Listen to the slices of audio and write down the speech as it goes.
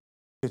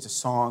There's a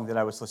song that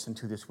I was listening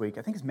to this week.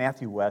 I think it's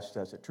Matthew West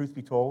does it. Truth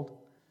be told,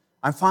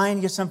 I'm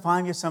fine. Yes, I'm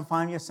fine. Yes, I'm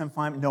fine. Yes, I'm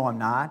fine. No, I'm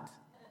not.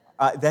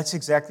 That's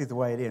exactly the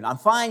way it is. I'm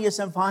fine. Yes,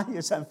 I'm fine.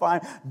 Yes, I'm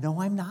fine.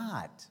 No, I'm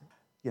not.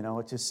 You know,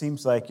 it just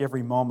seems like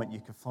every moment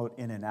you can float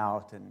in and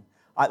out. And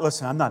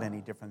listen, I'm not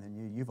any different than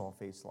you. You've all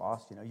faced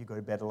loss. You know, you go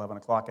to bed at 11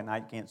 o'clock at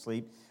night, can't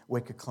sleep.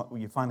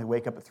 You finally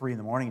wake up at 3 in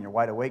the morning and you're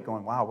wide awake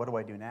going, wow, what do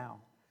I do now?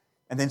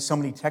 And then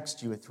somebody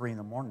texts you at 3 in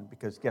the morning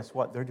because guess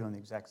what? They're doing the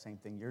exact same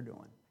thing you're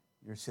doing.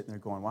 You're sitting there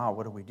going, wow,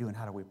 what do we do and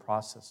how do we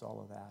process all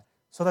of that?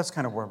 So that's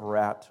kind of where we're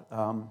at.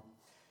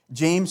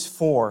 James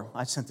 4,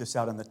 I sent this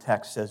out in the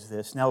text, says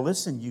this. Now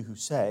listen, you who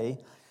say,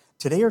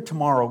 today or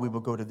tomorrow we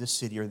will go to this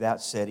city or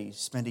that city,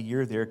 spend a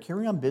year there,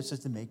 carry on business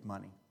to make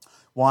money.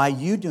 Why,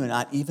 you do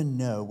not even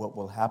know what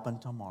will happen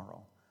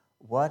tomorrow.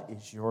 What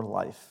is your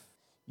life?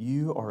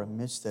 You are a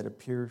mist that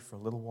appears for a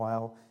little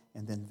while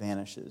and then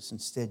vanishes.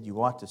 Instead,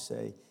 you ought to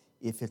say,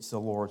 if it's the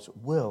Lord's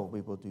will,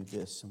 we will do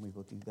this and we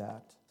will do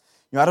that.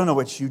 You know, I don't know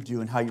what you do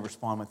and how you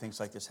respond when things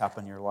like this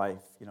happen in your life,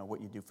 you know, what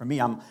you do. For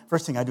me,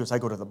 first thing I do is I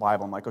go to the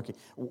Bible. I'm like, okay,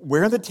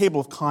 where in the table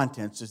of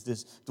contents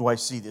do I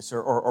see this?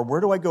 Or where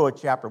do I go a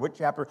chapter? What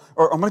chapter?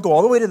 Or I'm going to go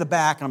all the way to the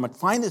back and I'm going to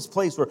find this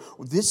place where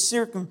this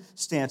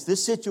circumstance,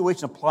 this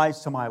situation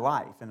applies to my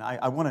life. And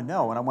I want to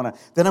know. And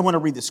then I want to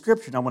read the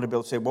scripture and I want to be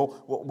able to say,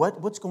 well,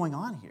 what's going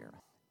on here?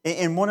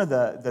 And one of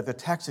the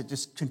texts that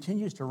just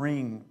continues to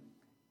ring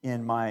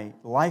in my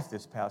life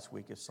this past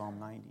week is Psalm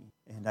 90.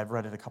 And I've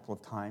read it a couple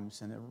of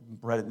times, and I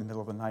read it in the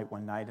middle of the night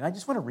one night. And I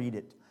just want to read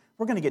it.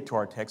 We're going to get to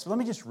our text, but let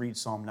me just read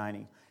Psalm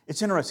 90.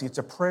 It's interesting. It's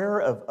a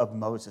prayer of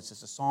Moses.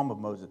 It's a psalm of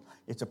Moses.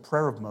 It's a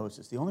prayer of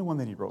Moses, the only one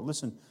that he wrote.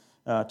 Listen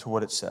to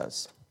what it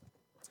says.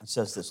 It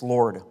says this,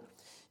 Lord,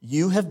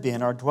 you have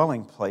been our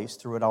dwelling place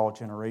throughout all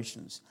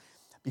generations.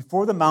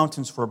 Before the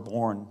mountains were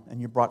born, and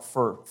you brought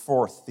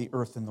forth the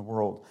earth and the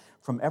world,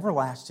 from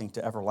everlasting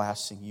to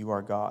everlasting, you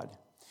are God.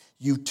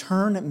 You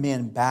turn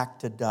men back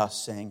to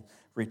dust, saying,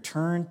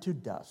 return to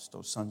dust,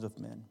 O sons of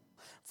men.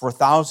 For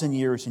 1,000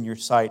 years in your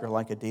sight are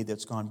like a day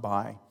that's gone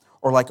by,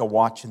 or like a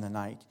watch in the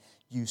night.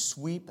 You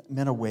sweep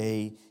men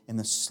away in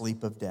the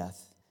sleep of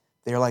death.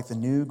 They are like the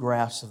new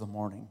grass of the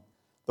morning.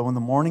 Though in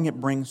the morning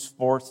it brings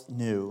forth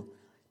new,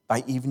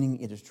 by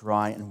evening it is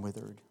dry and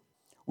withered.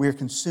 We are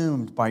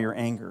consumed by your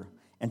anger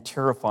and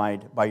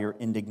terrified by your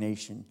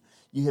indignation.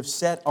 You have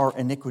set our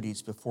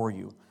iniquities before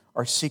you,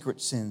 our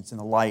secret sins in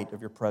the light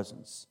of your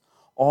presence.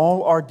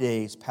 All our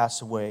days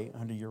pass away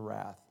under your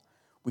wrath.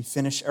 We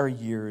finish our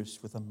years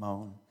with a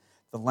moan.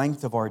 The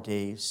length of our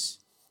days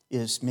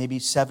is maybe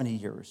 70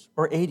 years,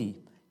 or 80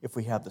 if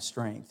we have the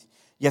strength.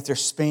 Yet their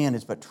span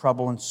is but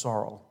trouble and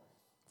sorrow,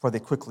 for they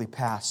quickly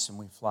pass and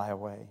we fly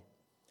away.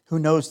 Who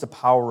knows the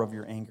power of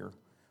your anger?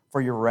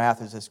 For your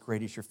wrath is as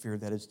great as your fear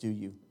that is due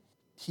you.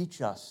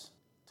 Teach us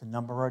to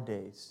number our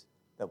days,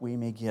 that we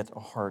may get a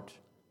heart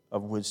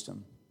of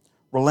wisdom.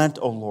 Relent,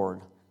 O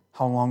Lord.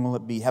 How long will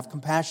it be? Have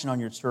compassion on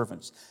your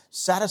servants.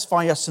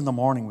 Satisfy us in the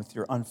morning with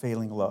your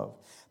unfailing love,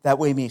 that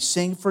we may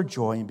sing for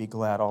joy and be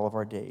glad all of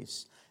our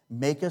days.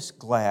 Make us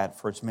glad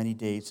for as many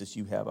days as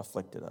you have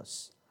afflicted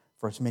us,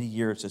 for as many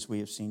years as we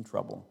have seen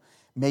trouble.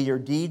 May your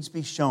deeds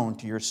be shown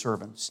to your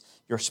servants,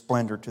 your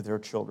splendor to their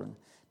children.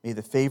 May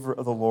the favor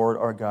of the Lord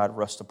our God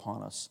rest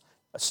upon us.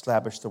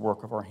 Establish the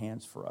work of our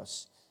hands for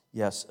us.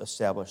 Yes,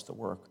 establish the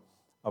work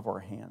of our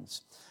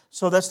hands.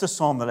 So that's the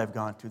psalm that I've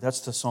gone to. That's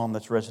the psalm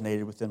that's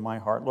resonated within my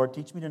heart. Lord,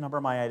 teach me to number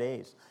my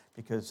days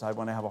because I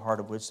want to have a heart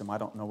of wisdom. I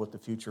don't know what the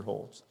future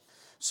holds.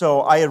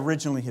 So I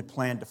originally had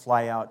planned to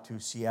fly out to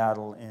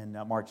Seattle in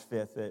March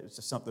 5th. It's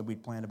just something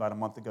we'd planned about a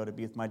month ago to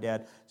be with my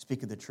dad,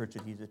 speak at the church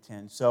that he's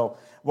attends. So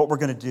what we're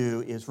going to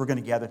do is we're going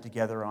to gather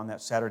together on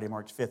that Saturday,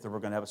 March 5th, and we're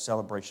going to have a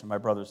celebration of my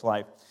brother's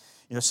life.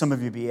 You know, some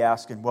of you be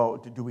asking, well,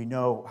 do we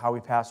know how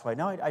he passed away?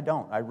 No, I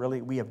don't.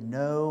 We have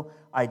no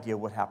idea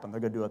what happened. They're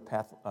going to do a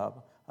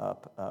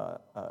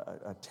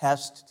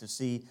test to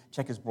see,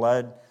 check his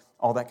blood,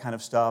 all that kind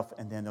of stuff,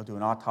 and then they'll do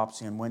an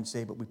autopsy on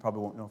Wednesday, but we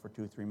probably won't know for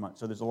 2 or 3 months.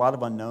 So there's a lot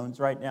of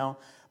unknowns right now,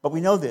 but we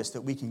know this,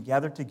 that we can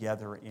gather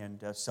together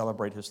and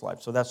celebrate his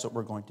life. So that's what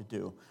we're going to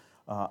do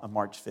on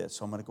March 5th.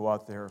 So I'm going to go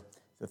out there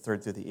the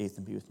 3rd through the 8th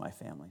and be with my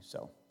family.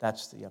 So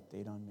that's the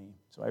update on me.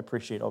 So I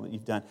appreciate all that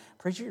you've done.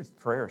 Appreciate your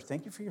prayers.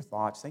 Thank you for your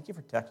thoughts. Thank you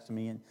for texting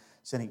me and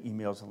sending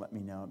emails and letting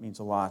me know. It means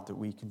a lot that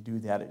we can do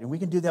that. And we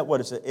can do that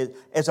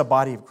as a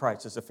body of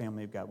Christ, as a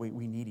family of God. We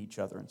need each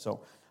other. And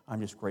so I'm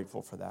just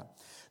grateful for that.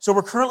 So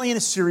we're currently in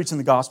a series in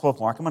the Gospel of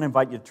Mark. I'm going to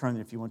invite you to turn,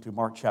 if you want to,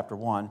 Mark chapter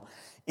 1.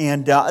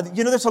 And,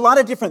 there's a lot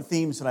of different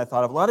themes that I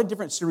thought of, a lot of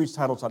different series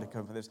titles that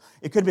come from this.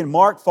 It could have been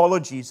Mark, Follow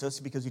Jesus,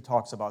 because he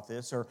talks about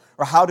this, or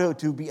how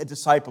to be a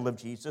disciple of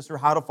Jesus, or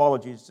how to follow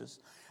Jesus.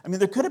 I mean,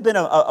 there could have been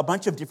a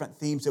bunch of different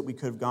themes that we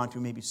could have gone to,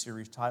 maybe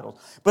series titles.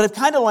 But I've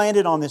kind of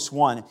landed on this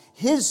one,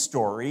 his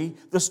story,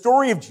 the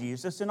story of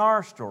Jesus, and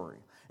our story.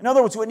 In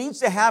other words, what needs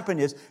to happen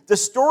is the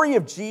story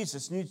of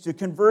Jesus needs to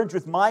converge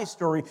with my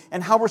story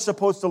and how we're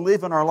supposed to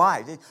live in our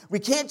lives. We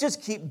can't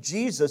just keep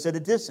Jesus at a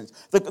distance.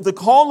 The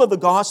call of the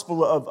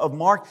Gospel of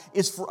Mark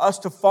is for us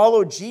to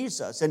follow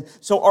Jesus. And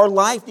so our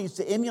life needs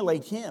to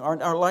emulate him.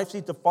 Our life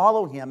needs to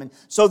follow him. And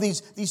so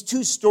these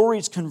two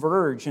stories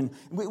converge. And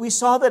we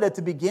saw that at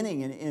the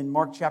beginning in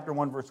Mark chapter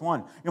 1, verse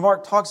 1.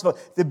 Mark talks about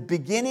the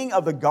beginning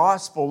of the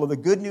gospel, of the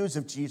good news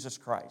of Jesus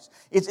Christ.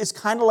 It's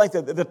kind of like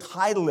the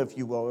title, if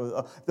you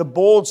will, the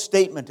bold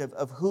statement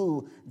of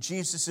who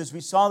Jesus is.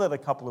 We saw that a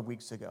couple of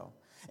weeks ago.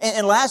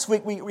 And last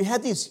week, we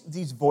had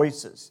these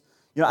voices.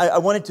 I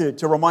wanted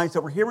to remind us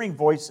that we're hearing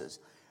voices.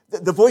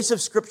 The voice of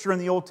Scripture in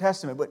the Old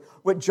Testament,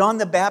 what John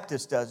the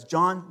Baptist does,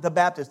 John the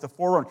Baptist, the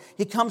forerunner,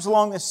 he comes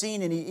along the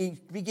scene and he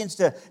begins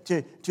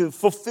to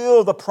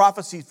fulfill the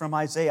prophecies from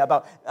Isaiah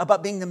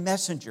about being the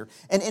messenger.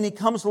 And he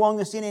comes along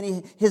the scene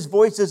and his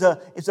voice is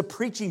a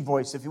preaching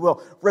voice, if you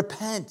will.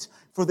 Repent,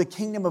 for the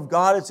kingdom of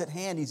God is at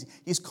hand.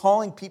 He's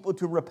calling people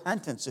to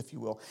repentance, if you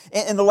will.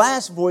 And the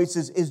last voice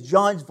is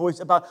John's voice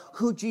about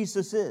who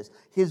Jesus is.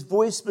 His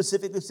voice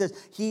specifically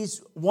says,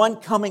 he's one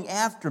coming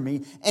after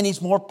me, and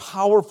he's more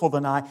powerful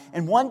than I.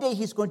 And one day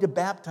he's going to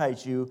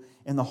baptize you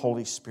in the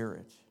Holy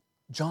Spirit.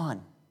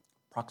 John,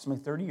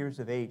 approximately 30 years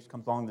of age,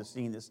 comes along the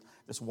scene,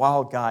 this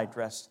wild guy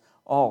dressed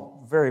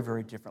all very,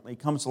 very differently. He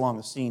comes along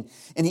the scene,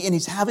 and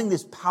he's having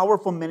this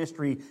powerful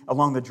ministry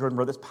along the Jordan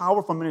River, this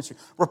powerful ministry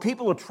where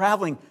people are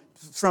traveling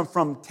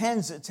from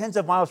tens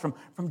of miles from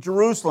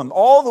Jerusalem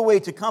all the way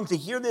to come to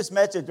hear this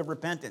message of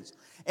repentance.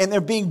 And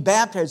they're being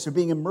baptized, they're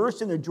being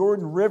immersed in the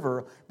Jordan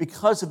River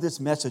because of this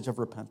message of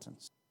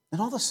repentance. And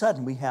all of a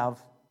sudden we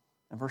have,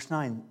 in verse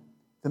 9,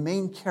 the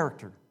main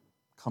character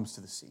comes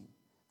to the scene.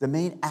 The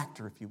main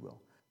actor, if you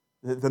will.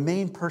 The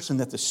main person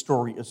that the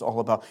story is all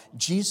about.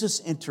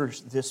 Jesus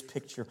enters this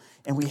picture,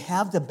 and we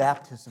have the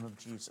baptism of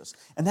Jesus.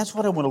 And that's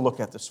what I want to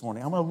look at this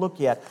morning. I want to look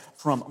at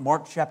from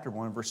Mark chapter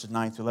 1, verses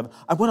 9 through 11.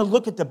 I want to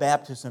look at the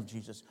baptism of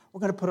Jesus. We're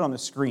going to put it on the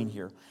screen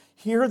here.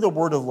 Hear the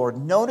word of the Lord.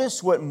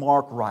 Notice what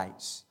Mark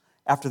writes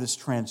after this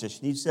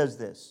transition. He says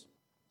this.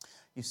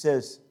 He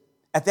says,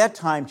 at that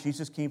time,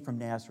 Jesus came from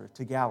Nazareth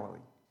to Galilee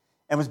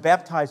and was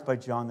baptized by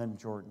John in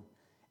Jordan.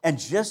 And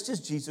just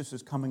as Jesus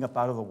was coming up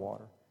out of the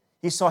water,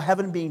 he saw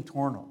heaven being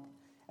torn open,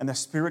 and the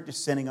Spirit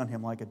descending on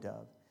him like a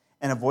dove.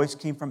 And a voice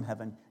came from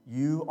heaven,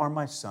 "You are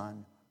my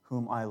Son,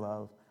 whom I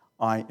love.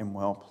 I am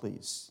well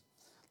pleased."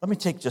 Let me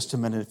take just a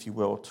minute, if you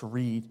will, to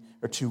read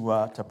or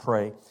to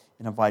pray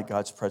and invite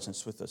God's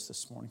presence with us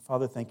this morning.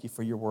 Father, thank you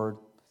for your word.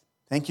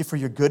 Thank you for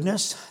your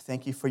goodness.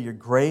 Thank you for your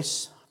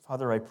grace.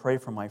 Father, I pray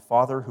for my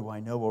father, who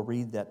I know will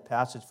read that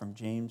passage from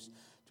James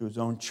to his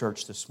own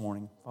church this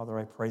morning. Father,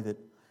 I pray that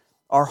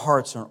our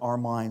hearts and our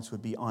minds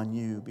would be on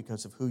you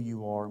because of who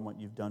you are and what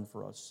you've done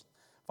for us.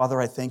 Father,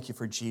 I thank you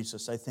for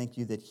Jesus. I thank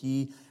you that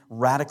he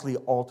radically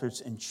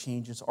alters and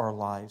changes our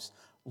lives.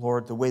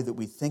 Lord, the way that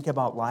we think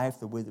about life,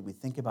 the way that we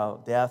think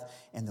about death,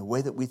 and the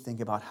way that we think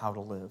about how to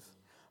live.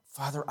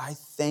 Father, I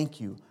thank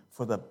you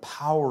for the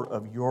power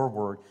of your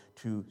word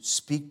to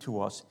speak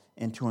to us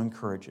and to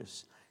encourage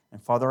us.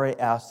 And Father, I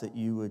ask that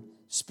you would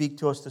speak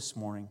to us this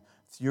morning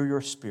through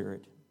your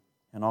Spirit.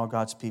 And all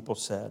God's people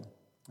said,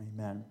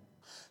 amen.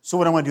 So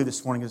what I want to do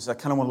this morning is I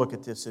kind of want to look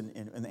at this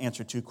and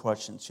answer two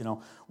questions.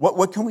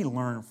 What can we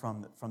learn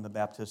from the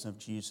baptism of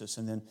Jesus?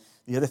 And then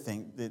the other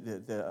thing,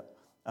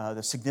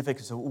 the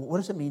significance of what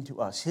does it mean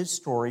to us? His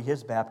story,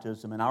 his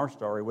baptism, and our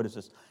story, what does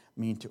this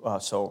mean to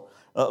us? So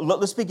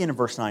let's begin in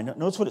verse 9.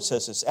 Notice what it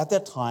says. At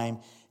that time,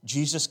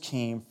 Jesus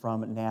came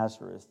from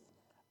Nazareth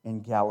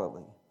in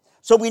Galilee.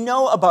 So we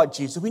know about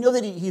Jesus. We know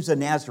that he's a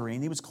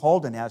Nazarene. He was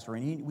called a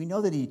Nazarene. We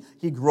know that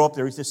he grew up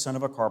there. He's the son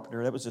of a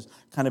carpenter. That was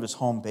kind of his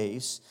home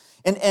base.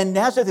 And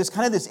Nazareth is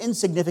kind of this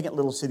insignificant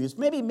little city. It's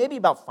maybe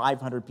about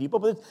 500 people,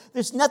 but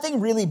there's nothing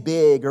really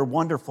big or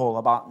wonderful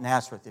about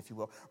Nazareth, if you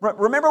will.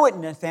 Remember what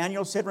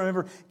Nathanael said?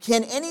 Remember,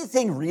 can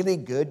anything really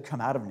good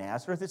come out of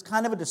Nazareth? It's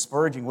kind of a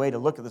disparaging way to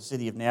look at the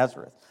city of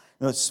Nazareth.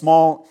 A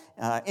small,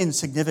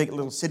 insignificant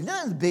little city.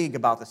 Nothing big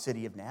about the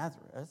city of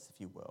Nazareth,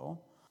 if you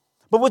will.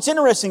 But what's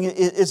interesting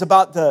is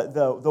about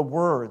the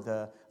word,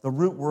 the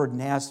root word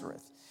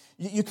Nazareth.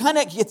 You kind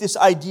of get this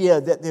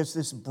idea that there's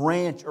this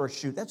branch or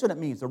shoot. That's what it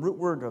means. The root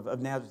word of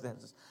Nazareth has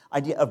this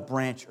idea of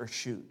branch or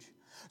shoot.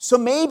 So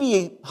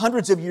maybe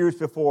hundreds of years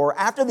before,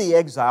 after the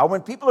exile,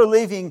 when people are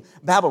leaving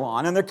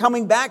Babylon and they're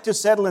coming back to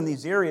settle in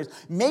these areas,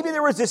 maybe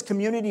there was this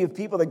community of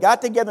people that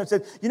got together and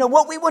said,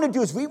 what we want to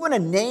do is we want to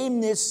name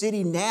this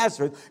city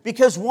Nazareth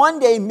because one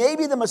day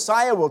maybe the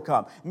Messiah will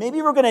come.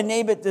 Maybe we're going to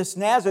name it this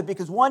Nazareth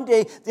because one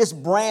day this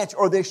branch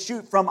or this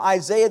shoot from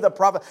Isaiah the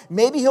prophet,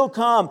 maybe he'll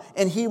come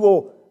and he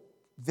will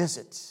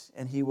visit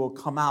and he will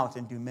come out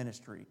and do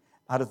ministry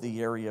out of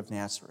the area of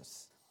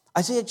Nazareth.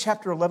 Isaiah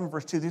chapter 11,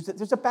 verse 2,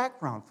 there's a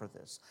background for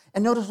this.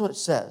 And notice what it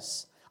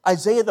says.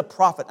 Isaiah the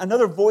prophet,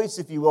 another voice,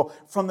 if you will,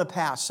 from the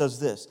past says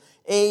this.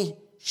 A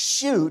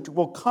shoot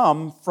will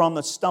come from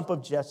the stump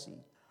of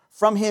Jesse.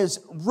 From his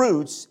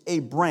roots, a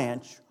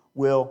branch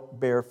will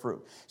bear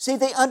fruit. See,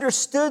 they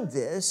understood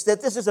this,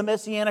 that this is a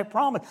messianic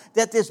promise,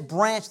 that this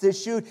branch,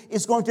 this shoot,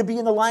 is going to be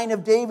in the line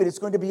of David. It's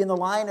going to be in the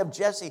line of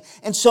Jesse.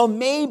 And so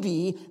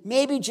maybe,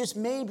 just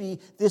maybe,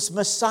 this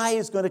Messiah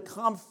is going to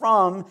come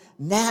from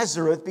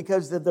Nazareth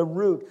because the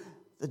root,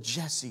 the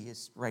Jesse,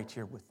 is right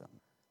here with them.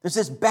 There's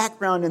this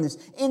background in this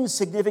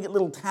insignificant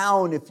little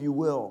town, if you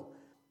will,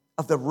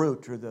 of the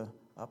root or the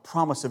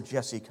promise of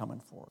Jesse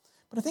coming forth.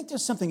 But I think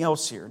there's something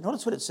else here.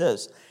 Notice what it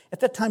says. At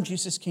that time,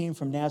 Jesus came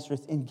from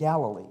Nazareth in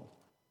Galilee.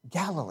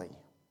 Galilee.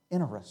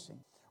 Interesting.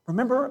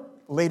 Remember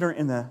later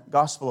in the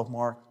Gospel of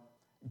Mark,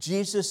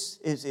 Jesus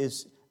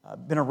is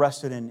been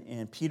arrested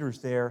and Peter's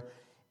there.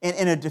 And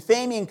in a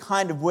defaming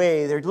kind of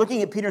way, they're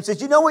looking at Peter and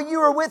says, you know what, you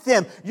were with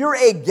him. You're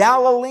a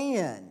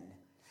Galilean.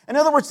 In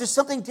other words, there's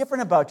something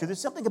different about you.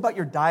 There's something about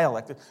your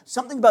dialect. There's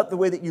something about the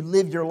way that you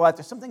live your life.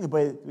 There's something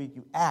about the way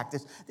you act.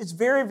 It's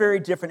very, very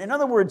different. In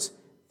other words,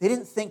 they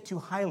didn't think too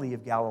highly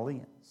of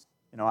Galileans.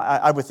 You know,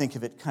 I would think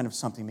of it kind of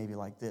something maybe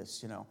like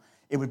this. You know,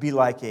 it would be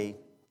like a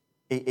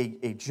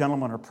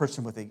gentleman or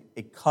person with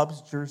a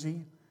Cubs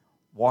jersey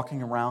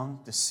walking around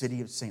the city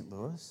of St.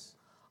 Louis.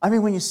 I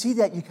mean, when you see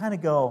that, you kind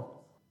of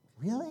go,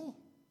 really?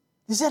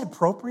 Is that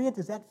appropriate?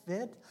 Does that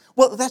fit?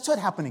 Well, that's what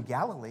happened in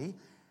Galilee.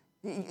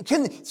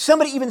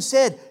 Somebody even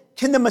said,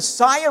 can the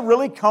Messiah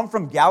really come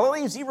from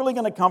Galilee? Is he really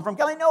going to come from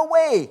Galilee? No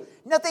way.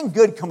 Nothing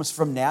good comes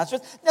from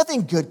Nazareth.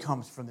 Nothing good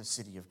comes from the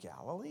city of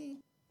Galilee.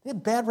 They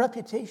have bad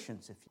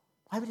reputations.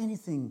 Why would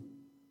anything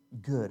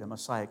good, a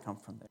Messiah, come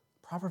from there?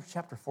 Proverbs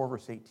chapter 4,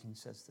 verse 18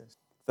 says this.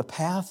 The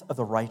path of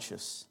the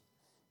righteous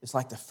is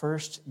like the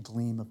first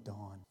gleam of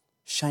dawn,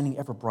 shining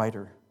ever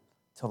brighter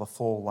till the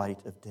full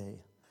light of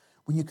day.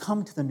 When you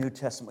come to the New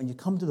Testament, when you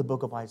come to the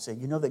book of Isaiah,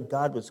 you know that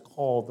God was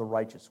called the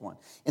righteous one.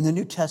 In the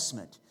New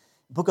Testament,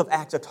 the book of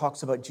Acts, it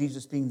talks about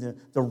Jesus being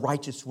the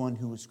righteous one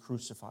who was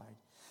crucified.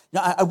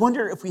 Now, I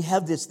wonder if we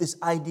have this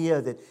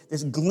idea that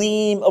this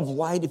gleam of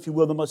light, if you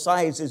will, the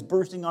Messiah is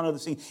bursting onto the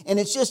scene. And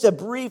it's just a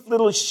brief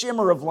little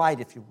shimmer of light,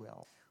 if you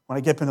will. When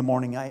I get up in the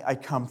morning, I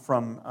come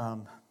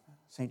from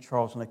St.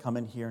 Charles and I come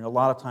in here. And a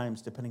lot of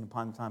times, depending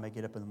upon the time I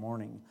get up in the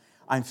morning,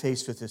 I'm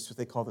faced with this, what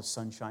they call the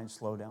sunshine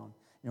slowdown.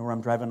 You know, where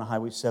I'm driving on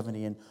Highway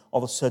 70 and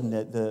all of a sudden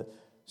the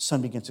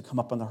sun begins to come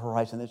up on the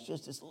horizon. There's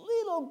just this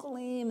little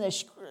gleam,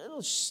 this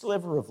little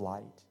sliver of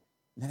light.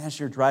 And then as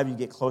you're driving, you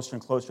get closer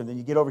and closer. And then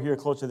you get over here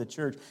closer to the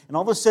church. And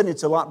all of a sudden,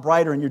 it's a lot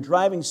brighter. And you're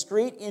driving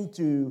straight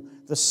into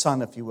the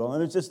sun, if you will.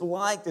 And there's this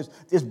light,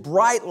 this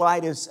bright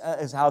light is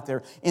out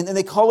there. And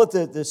they call it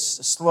this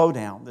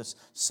slowdown, this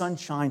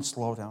sunshine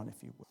slowdown,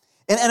 if you will.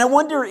 And I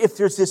wonder if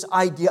there's this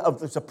idea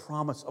of there's a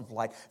promise of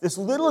light. This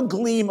little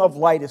gleam of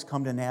light has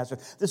come to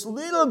Nazareth. This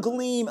little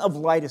gleam of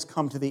light has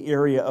come to the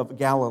area of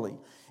Galilee.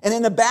 And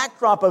in the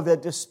backdrop of the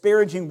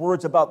disparaging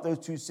words about those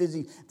two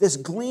cities, this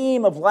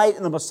gleam of light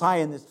in the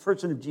Messiah and this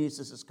person of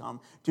Jesus has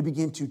come to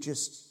begin to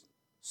just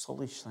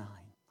slowly shine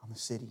on the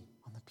city,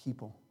 on the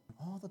people,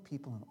 all the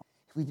people.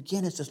 If we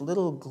begin as this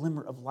little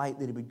glimmer of light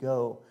that he would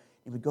go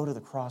to the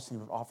cross and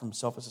he would offer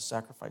himself as a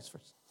sacrifice for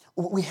us.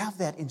 We have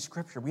that in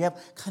Scripture. We have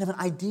kind of an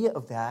idea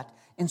of that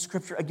in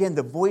Scripture. Again,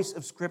 the voice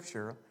of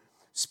Scripture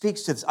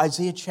speaks to this.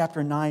 Isaiah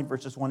chapter 9,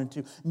 verses 1 and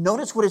 2.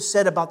 Notice what is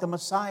said about the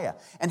Messiah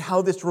and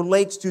how this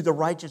relates to the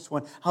righteous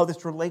one, how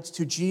this relates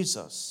to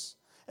Jesus.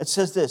 It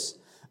says this.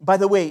 By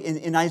the way,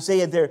 in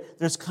Isaiah,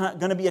 there's going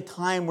to be a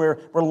time where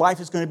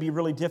life is going to be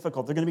really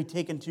difficult. They're going to be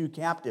taken to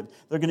captive.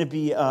 They're going to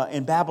be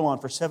in Babylon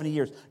for 70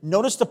 years.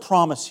 Notice the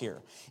promise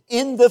here.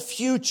 In the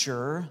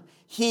future,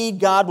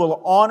 God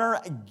will honor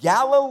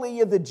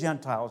Galilee of the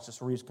Gentiles,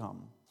 just where he's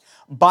come.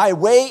 By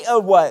way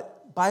of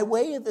what? By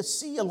way of the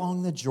sea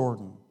along the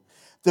Jordan.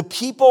 The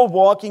people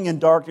walking in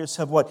darkness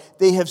have what?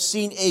 They have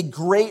seen a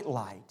great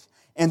light.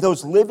 And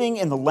those living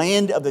in the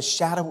land of the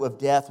shadow of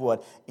death,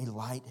 what? A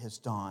light has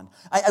dawned.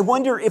 I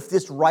wonder if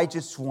this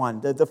righteous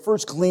one, the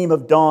first gleam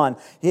of dawn,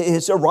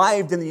 has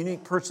arrived in the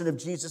unique person of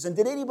Jesus. And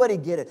did anybody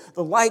get it?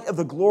 The light of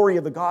the glory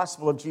of the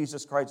gospel of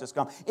Jesus Christ has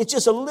come. It's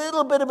just a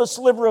little bit of a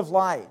sliver of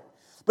light.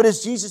 But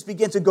as Jesus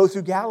began to go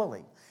through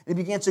Galilee, and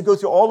he began to go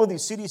through all of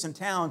these cities and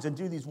towns and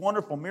do these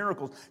wonderful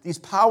miracles, these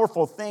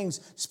powerful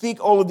things,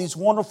 speak all of these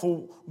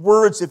wonderful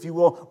words, if you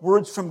will,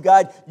 words from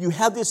God, you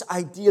have this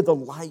idea the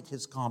light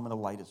has come and the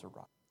light has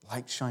arrived.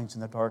 Light shines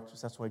in the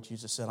darkness. That's why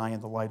Jesus said, I am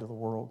the light of the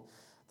world.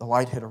 The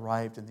light had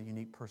arrived in the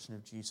unique person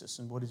of Jesus.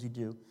 And what does he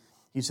do?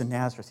 He's in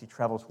Nazareth. He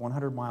travels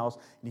 100 miles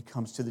and he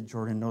comes to the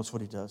Jordan. Notice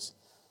what he does.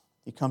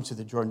 He comes to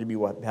the Jordan to be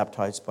what?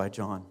 Baptized by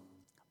John.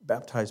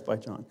 Baptized by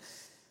John.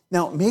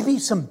 Now, maybe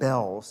some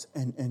bells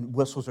and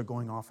whistles are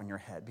going off in your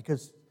head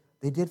because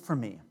they did for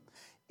me.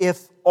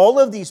 If all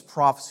of these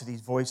prophecies,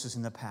 these voices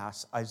in the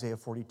past, Isaiah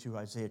 42,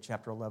 Isaiah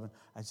chapter 11,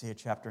 Isaiah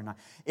chapter 9,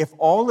 if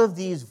all of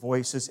these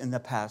voices in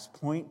the past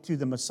point to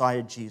the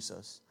Messiah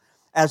Jesus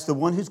as the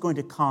one who's going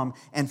to come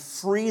and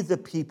free the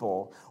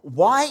people,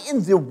 why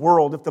in the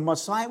world, if the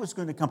Messiah was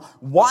going to come,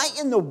 why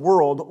in the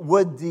world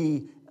would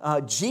the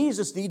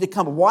Jesus need to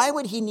come? Why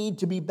would he need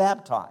to be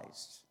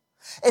baptized?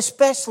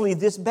 Especially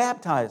this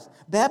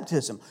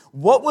baptism.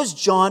 What was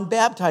John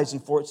baptizing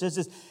for? It says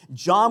this,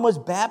 John was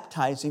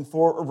baptizing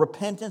for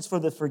repentance for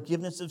the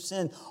forgiveness of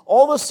sin.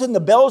 All of a sudden, the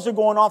bells are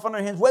going off on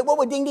our hands. Wait,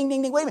 ding, ding,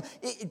 ding, ding. Wait a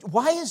minute.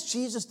 Why does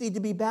Jesus need to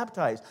be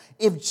baptized?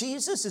 If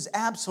Jesus is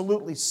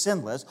absolutely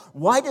sinless,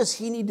 why does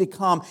he need to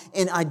come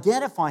and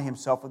identify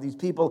himself with these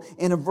people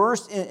and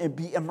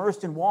be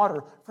immersed in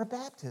water for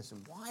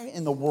baptism? Why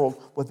in the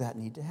world would that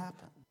need to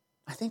happen?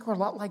 I think we're a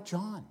lot like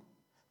John.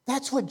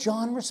 That's what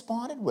John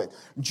responded with.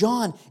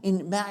 John,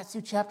 in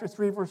Matthew chapter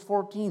 3, verse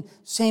 14,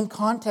 same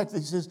context,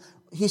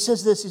 he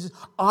says this,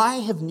 I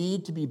have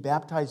need to be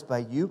baptized by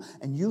you,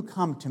 and you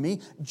come to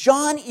me.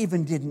 John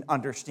even didn't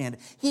understand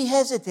it. He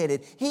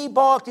hesitated. He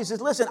balked. He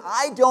says, listen,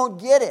 I don't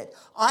get it.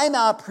 I'm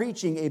out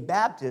preaching a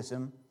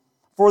baptism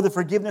for the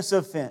forgiveness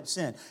of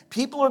sin.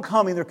 People are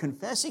coming, they're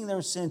confessing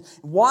their sin.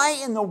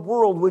 Why in the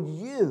world would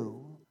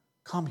you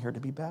come here to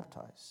be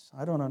baptized?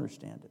 I don't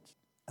understand it.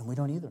 And we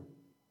don't either.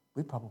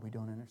 We probably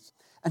don't understand.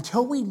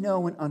 Until we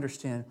know and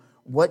understand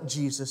what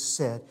Jesus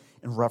said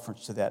in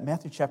reference to that.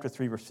 Matthew chapter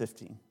 3, verse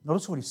 15.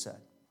 Notice what he said.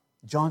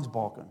 John's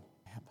balking,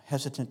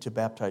 hesitant to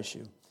baptize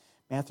you.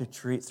 Matthew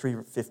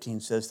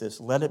 3:15 says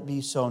this, let it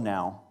be so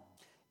now.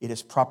 It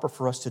is proper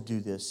for us to do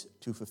this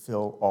to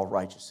fulfill all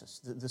righteousness.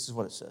 This is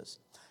what it says.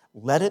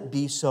 Let it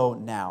be so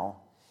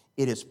now.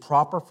 It is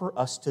proper for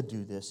us to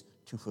do this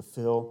to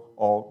fulfill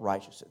all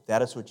righteousness.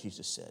 That is what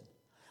Jesus said.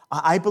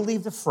 I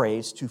believe the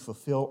phrase to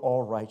fulfill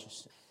all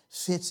righteousness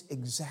fits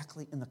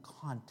exactly in the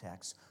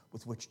context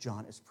with which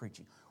John is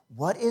preaching.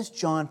 What is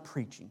John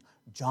preaching?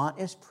 John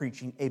is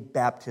preaching a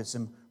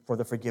baptism for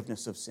the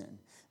forgiveness of sin.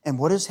 And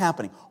what is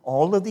happening?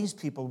 All of these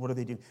people, what do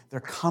they do? They're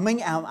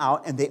coming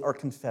out and they are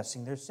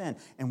confessing their sin.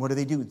 And what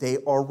do? They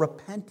are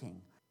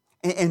repenting.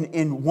 And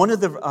in one of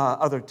the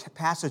other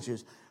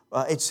passages,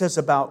 it says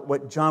about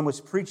what John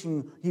was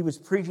preaching. He was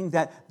preaching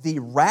that the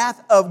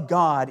wrath of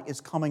God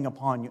is coming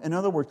upon you. In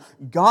other words,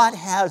 God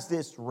has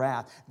this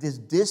wrath, this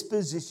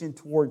disposition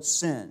towards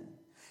sin.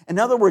 In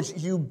other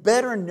words, you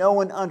better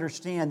know and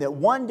understand that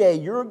one day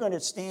you're going to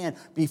stand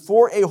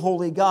before a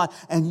holy God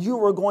and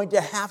you are going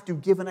to have to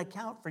give an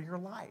account for your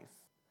life.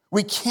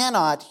 We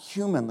cannot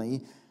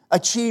humanly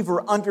achieve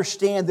or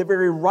understand the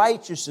very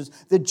righteousness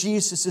that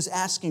Jesus is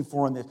asking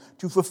for in this,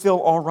 to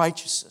fulfill all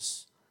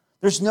righteousness.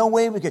 There's no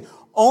way we could.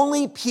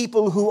 Only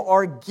people who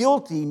are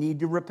guilty need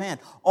to repent.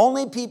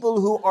 Only people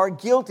who are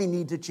guilty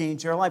need to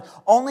change their life.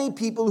 Only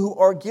people who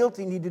are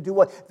guilty need to do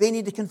what? They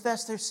need to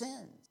confess their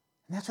sins.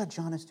 And that's what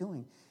John is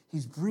doing.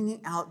 He's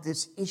bringing out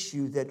this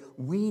issue that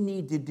we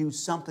need to do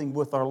something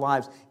with our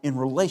lives in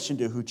relation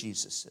to who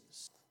Jesus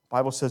is. The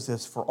Bible says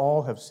this, for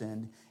all have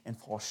sinned and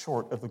fall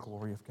short of the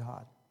glory of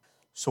God.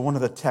 So one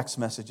of the text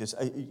messages,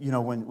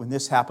 when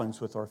this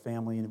happens with our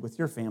family and with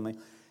your family,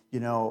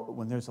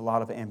 when there's a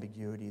lot of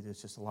ambiguity,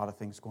 there's just a lot of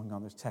things going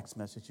on. There's text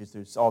messages,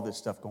 there's all this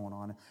stuff going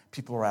on.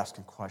 People are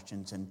asking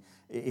questions, and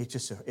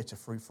it's a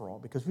free-for-all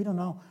because we don't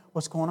know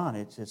what's going on.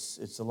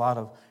 It's a lot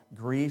of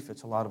grief,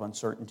 it's a lot of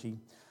uncertainty.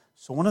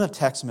 So one of the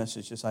text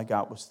messages I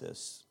got was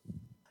this,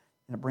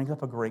 and it brings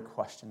up a great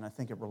question. I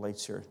think it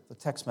relates here. The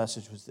text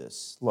message was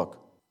this,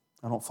 look,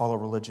 I don't follow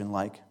religion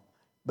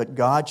but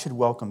God should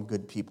welcome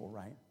good people,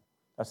 right?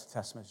 That's the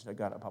text message I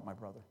got about my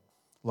brother.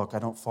 Look, I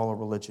don't follow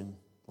religion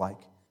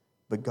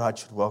but God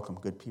should welcome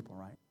good people,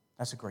 right?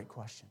 That's a great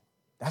question.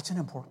 That's an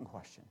important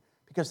question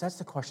because that's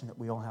the question that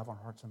we all have on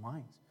our hearts and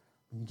minds.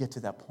 When you get to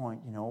that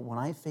point, when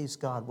I face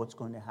God, what's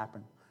going to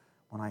happen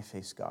when I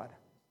face God?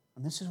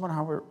 And this is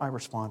how I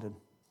responded.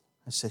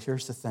 I said,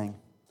 here's the thing.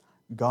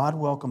 God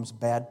welcomes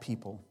bad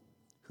people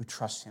who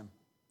trust him.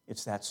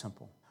 It's that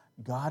simple.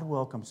 God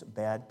welcomes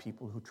bad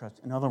people who trust.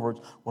 In other words,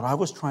 what I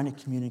was trying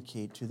to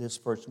communicate to this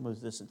person was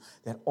this,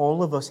 that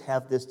all of us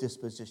have this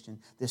disposition,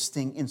 this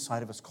thing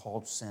inside of us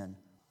called sin.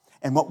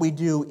 And what we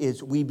do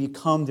is we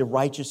become the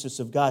righteousness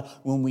of God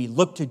when we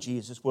look to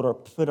Jesus,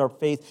 put our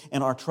faith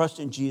and our trust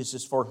in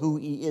Jesus for who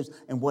he is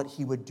and what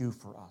he would do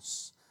for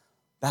us.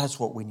 That is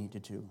what we need to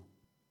do.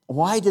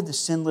 Why did the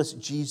sinless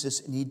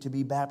Jesus need to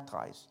be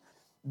baptized?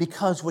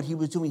 Because what he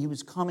was doing, he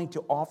was coming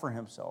to offer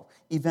himself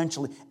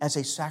eventually as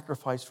a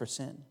sacrifice for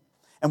sin.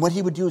 And what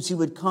he would do is he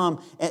would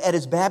come, and at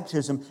his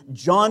baptism,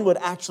 John would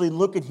actually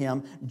look at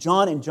him.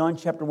 John, in John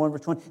chapter 1,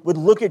 verse 20, would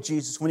look at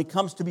Jesus when he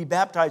comes to be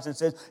baptized and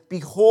says,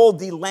 behold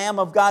the Lamb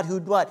of God who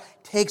what?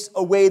 Takes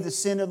away the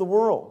sin of the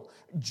world.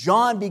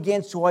 John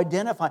begins to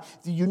identify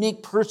the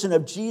unique person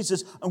of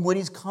Jesus and what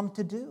he's come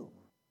to do.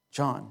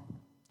 John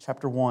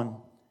chapter 1,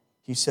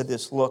 he said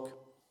this, look,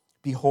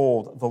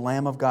 behold, the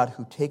Lamb of God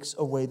who takes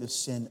away the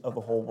sin of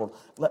the whole world.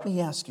 Let me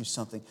ask you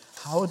something.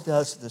 How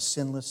does the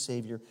sinless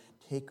Savior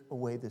take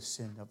away the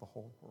sin of the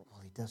whole world?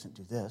 Well, he doesn't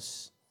do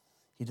this.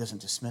 He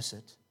doesn't dismiss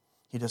it.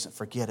 He doesn't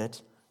forget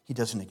it. He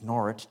doesn't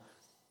ignore it.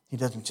 He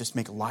doesn't just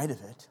make light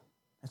of it.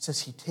 It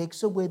says he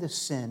takes away the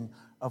sin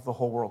of the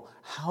whole world.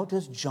 How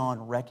does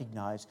John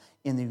recognize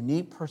in the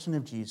unique person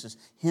of Jesus,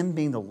 him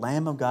being the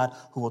Lamb of God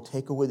who will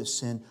take away the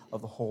sin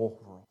of the whole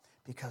world?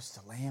 Because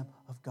the Lamb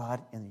of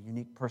God in the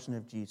unique person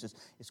of Jesus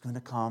is going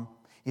to come.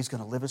 He's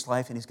going to live his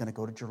life, and he's going to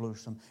go to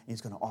Jerusalem, and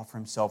he's going to offer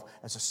himself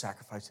as a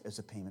sacrifice, as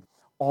a payment.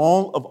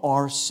 All of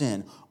our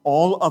sin,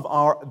 all of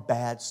our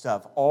bad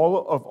stuff,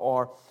 all of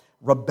our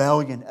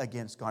rebellion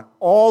against God,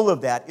 all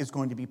of that is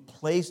going to be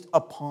placed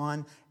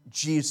upon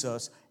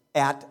Jesus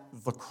at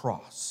the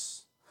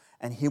cross.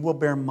 And he will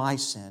bear my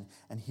sin,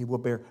 and he will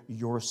bear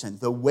your sin.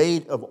 The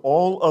weight of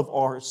all of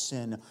our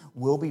sin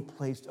will be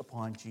placed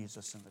upon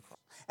Jesus in the cross.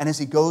 And as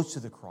he goes to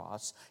the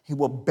cross, he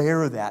will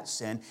bear that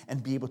sin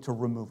and be able to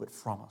remove it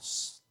from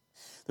us.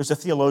 There's a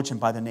theologian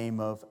by the name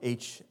of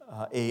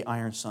H.A.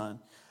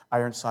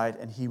 Ironside,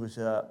 and he was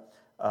a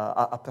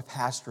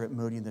pastor at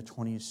Moody in the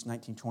 1920s,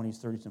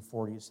 30s, and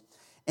 40s.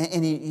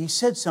 And he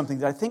said something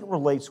that I think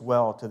relates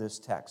well to this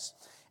text.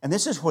 And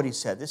this is what he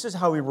said. This is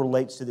how he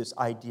relates to this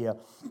idea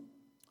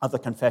of the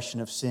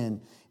confession of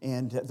sin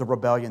and the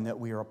rebellion that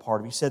we are a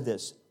part of. He said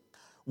this: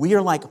 "We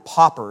are like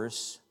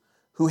paupers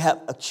who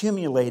have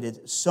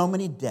accumulated so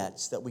many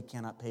debts that we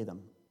cannot pay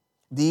them.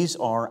 These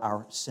are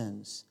our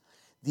sins.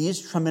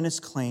 These tremendous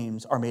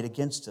claims are made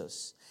against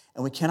us,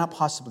 and we cannot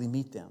possibly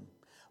meet them.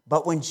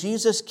 But when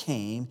Jesus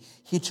came,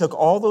 he took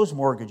all those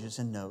mortgages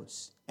and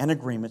notes and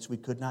agreements we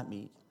could not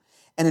meet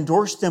and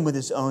endorsed them with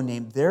his own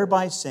name,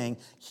 thereby saying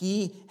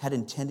he had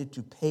intended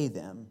to pay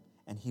them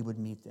and he would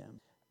meet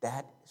them."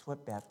 That is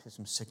what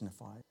baptism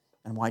signifies,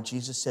 and why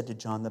Jesus said to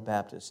John the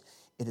Baptist,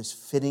 "It is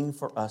fitting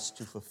for us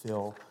to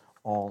fulfill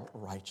all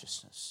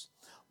righteousness."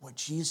 What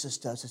Jesus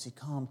does is he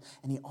comes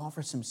and he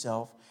offers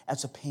himself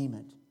as a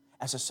payment,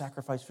 as a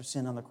sacrifice for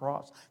sin on the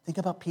cross. Think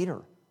about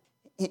Peter.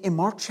 In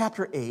Mark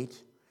chapter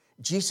 8,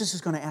 Jesus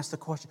is going to ask the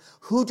question,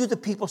 "Who do the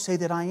people say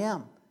that I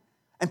am?"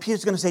 And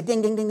Peter's going to say,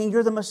 "Ding, ding, ding, ding,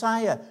 you're the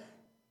Messiah.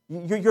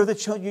 You're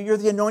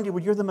the anointed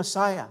one. You're the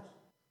Messiah."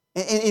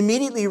 And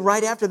immediately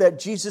right after that,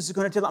 Jesus is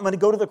going to tell him, "I'm going to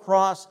go to the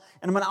cross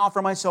and I'm going to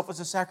offer myself as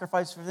a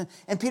sacrifice for sin."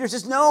 And Peter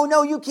says,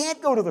 no, you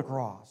can't go to the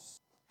cross.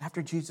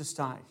 After Jesus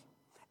died,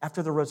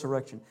 after the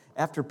resurrection,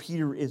 after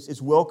Peter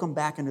is welcomed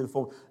back into the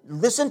fold,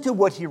 listen to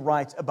what he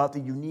writes about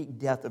the unique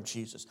death of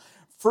Jesus.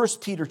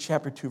 1 Peter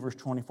chapter 2, verse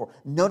 24.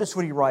 Notice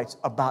what he writes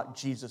about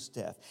Jesus'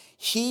 death.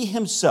 "He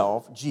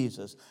himself,"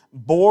 Jesus,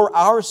 "bore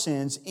our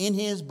sins in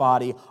his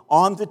body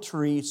on the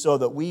tree so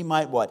that we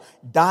might" what?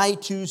 "Die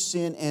to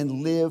sin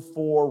and live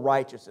for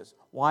righteousness."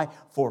 Why?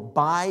 "For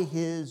by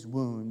his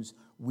wounds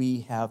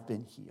we have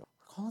been healed."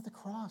 Call it the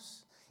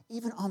cross.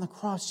 Even on the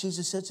cross,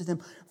 Jesus said to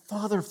them,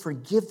 "Father,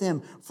 forgive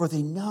them, for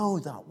they know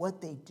not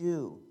what they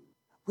do."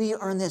 We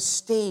are in this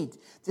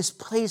state, this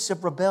place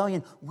of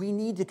rebellion. We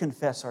need to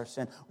confess our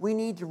sin. We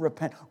need to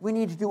repent. We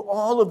need to do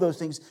all of those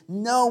things.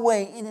 No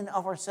way in and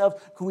of ourselves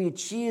can we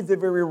achieve the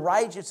very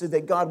righteousness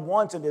that God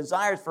wants and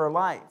desires for our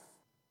life.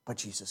 But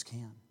Jesus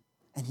can.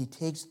 And he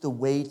takes the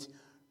weight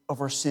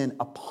of our sin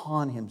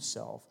upon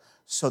himself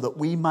so that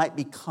we might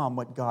become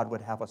what God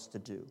would have us to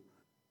do.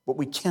 What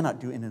we cannot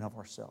do in and of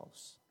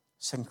ourselves.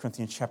 2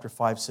 Corinthians chapter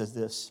 5 says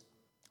this: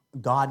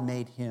 "God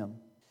made him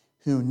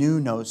who knew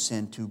no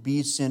sin to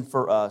be sin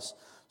for us,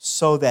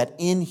 so that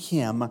in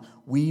him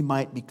we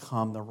might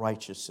become the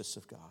righteousness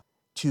of God."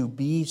 To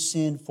be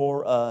sin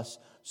for us,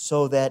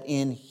 so that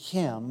in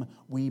him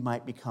we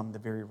might become the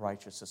very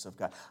righteousness of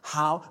God.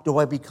 How do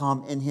I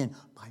become in him?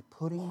 By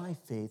putting my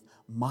faith,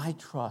 my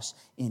trust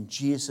in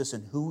Jesus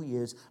and who he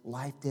is,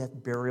 life, death,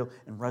 burial,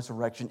 and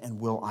resurrection,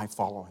 and will I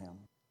follow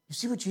him? You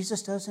see what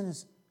Jesus does in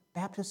his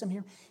baptism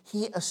here?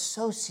 He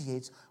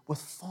associates with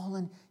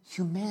fallen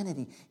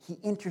humanity. He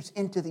enters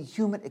into the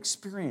human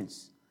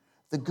experience,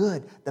 the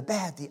good, the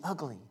bad, the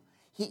ugly.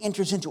 He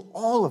enters into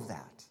all of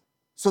that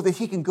so that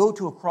he can go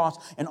to a cross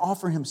and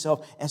offer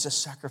himself as a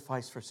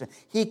sacrifice for sin.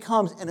 He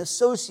comes and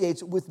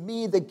associates with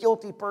me, the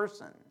guilty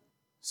person,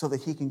 so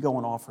that he can go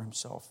and offer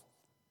himself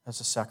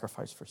as a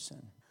sacrifice for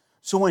sin.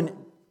 So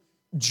when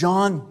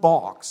John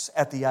balks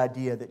at the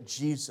idea that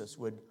Jesus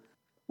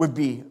would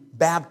be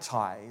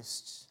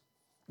baptized,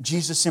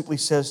 Jesus simply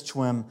says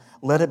to him,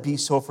 "Let it be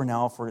so for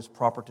now, for it is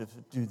proper to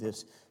do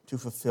this, to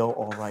fulfill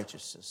all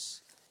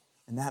righteousness."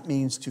 And that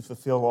means to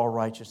fulfill all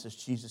righteousness,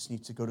 Jesus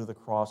needs to go to the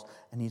cross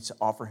and needs to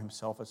offer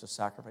himself as a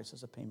sacrifice,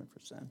 as a payment for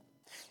sin.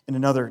 In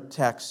another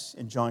text,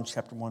 in John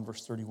chapter 1,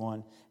 verse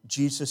 31,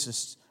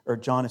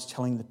 John is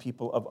telling the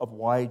people of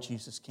why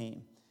Jesus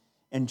came.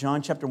 In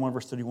John chapter 1,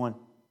 verse 31,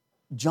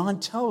 John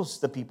tells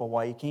the people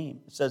why he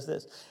came. It says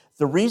this: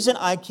 "The reason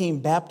I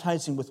came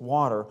baptizing with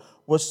water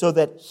was so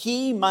that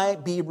he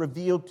might be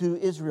revealed to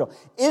Israel."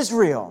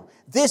 Israel,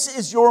 this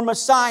is your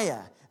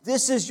Messiah.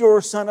 This is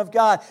your Son of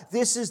God.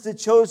 This is the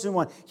chosen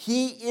one.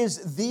 He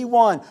is the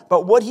one.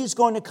 But what he's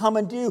going to come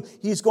and do,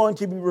 he's going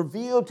to be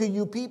revealed to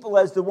you people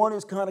as the one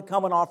who's going to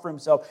come and offer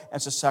himself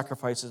as a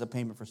sacrifice, as a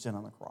payment for sin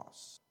on the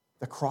cross.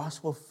 The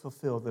cross will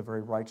fulfill the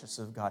very righteousness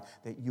of God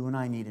that you and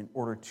I need in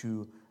order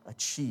to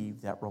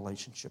achieve that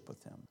relationship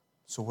with him.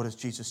 So what does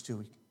Jesus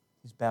do?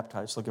 He's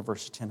baptized. Look at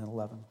verses 10 and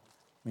 11.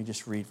 Let me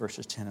just read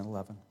verses 10 and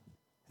 11.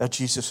 That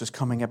Jesus was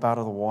coming up out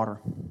of the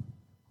water.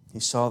 He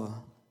saw the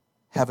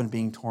heaven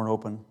being torn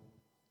open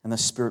and the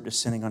Spirit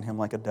descending on him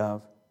like a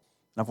dove.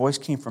 And a voice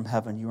came from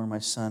heaven, "You are my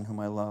Son, whom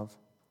I love.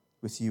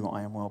 With you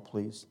I am well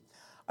pleased."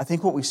 I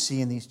think what we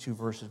see in these two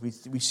verses,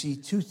 we see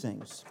two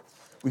things.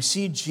 We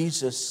see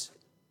Jesus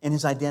in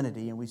his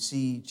identity, and we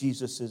see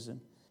Jesus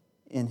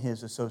in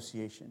his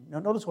association. Now,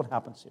 notice what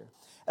happens here.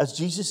 As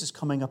Jesus is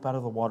coming up out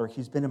of the water,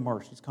 he's been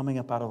immersed. He's coming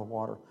up out of the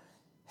water.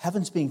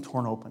 Heaven's being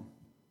torn open.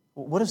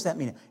 What does that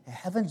mean?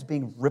 Heaven's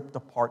being ripped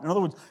apart. In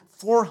other words,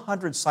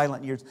 400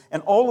 silent years,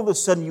 and all of a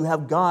sudden you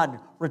have God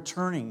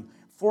returning.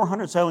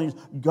 400 silent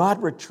years,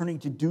 God returning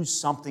to do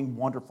something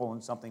wonderful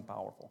and something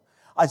powerful.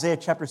 Isaiah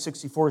chapter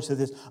 64 says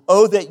this,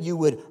 "Oh, that you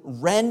would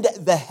rend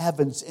the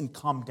heavens and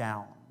come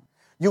down."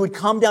 You would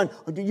come down,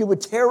 you would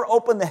tear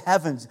open the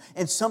heavens,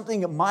 and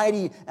something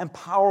mighty and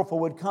powerful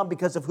would come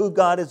because of who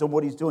God is and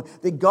what he's doing.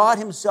 That God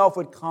himself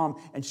would come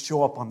and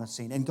show up on the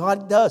scene. And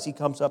God does. He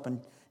comes up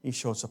and he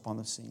shows up on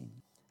the scene.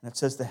 And it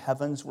says the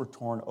heavens were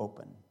torn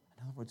open.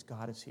 In other words,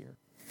 God is here.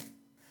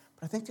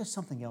 But I think there's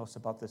something else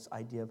about this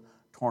idea of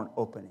torn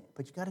open.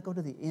 But you got to go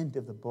to the end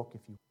of the book.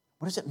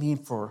 What does it mean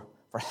for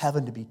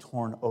heaven to be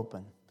torn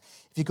open?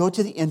 If you go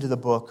to the end of the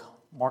book,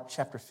 Mark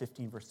chapter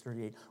 15, verse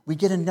 38, we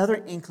get another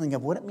inkling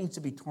of what it means to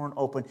be torn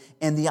open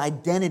and the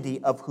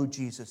identity of who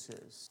Jesus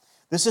is.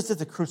 This is at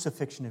the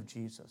crucifixion of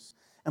Jesus.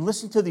 And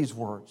listen to these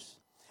words.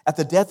 At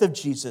the death of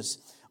Jesus,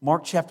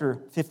 Mark chapter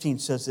 15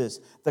 says this,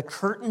 "The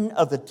curtain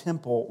of the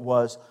temple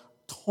was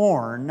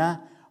torn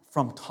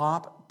from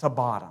top to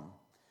bottom."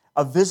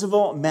 A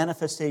visible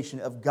manifestation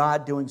of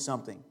God doing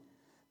something.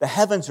 The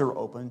heavens are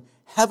open,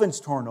 heaven's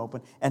torn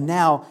open, and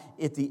now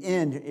at the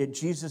end, at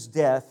Jesus'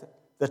 death,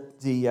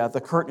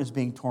 the curtain is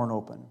being torn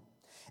open.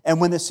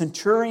 And when the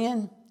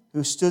centurion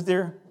who stood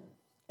there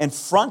in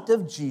front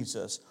of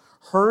Jesus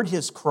heard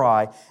his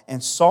cry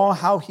and saw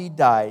how he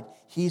died,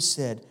 he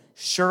said,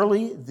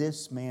 "Surely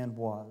this man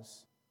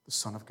was the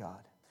Son of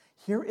God."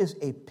 Here is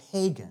a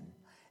pagan,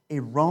 a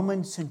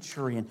Roman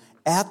centurion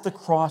at the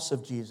cross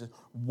of Jesus,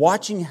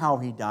 watching how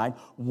he died,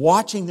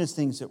 watching the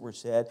things that were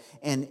said,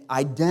 and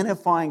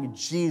identifying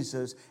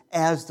Jesus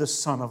as the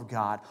Son of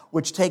God,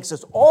 which takes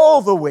us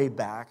all the way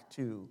back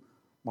to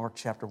Mark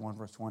chapter 1,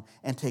 verse 1,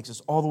 and takes us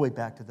all the way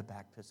back to the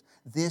baptism.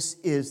 This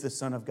is the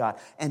Son of God.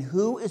 And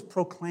who is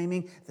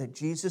proclaiming that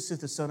Jesus is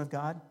the Son of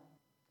God?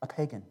 A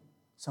pagan,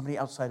 somebody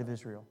outside of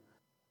Israel,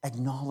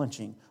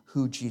 acknowledging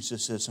who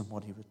Jesus is and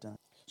what he was done.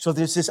 So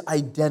there's this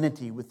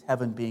identity with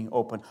heaven being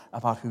open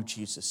about who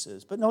Jesus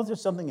is. But no,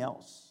 there's something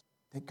else.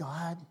 That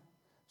God's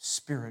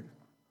Spirit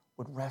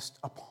would rest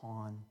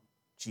upon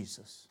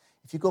Jesus.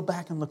 If you go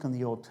back and look in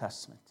the Old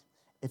Testament,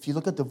 if you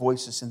look at the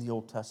voices in the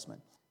Old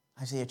Testament,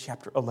 Isaiah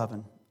chapter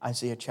 11,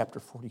 Isaiah chapter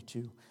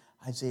 42,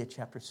 Isaiah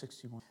chapter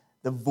 61.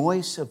 The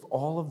voice of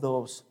all of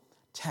those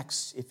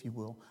texts, if you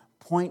will,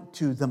 point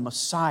to the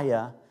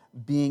Messiah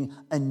being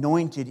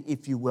anointed,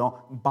 if you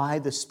will, by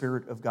the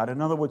Spirit of God.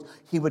 In other words,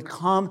 he would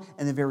come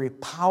in the very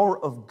power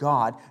of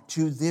God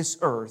to this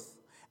earth,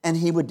 and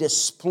he would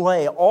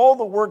display all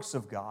the works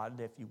of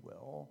God, if you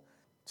will,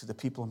 to the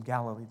people in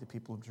Galilee, the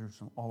people of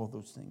Jerusalem, all of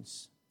those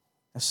things.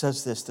 It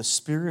says this, "The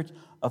Spirit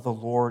of the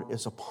Lord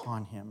is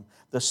upon him.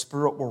 The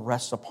Spirit will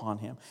rest upon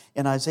him."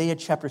 In Isaiah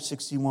chapter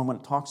 61, when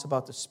it talks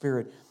about the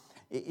Spirit,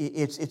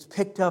 it's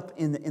picked up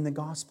in the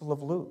Gospel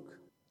of Luke,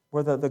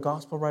 where the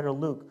Gospel writer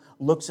Luke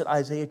looks at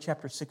Isaiah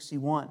chapter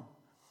 61,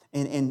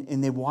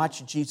 and they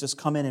watch Jesus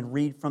come in and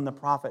read from the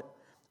prophet,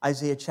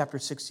 Isaiah chapter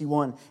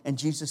 61, and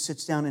Jesus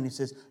sits down and he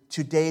says,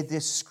 "Today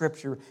this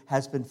scripture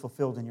has been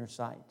fulfilled in your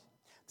sight."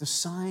 The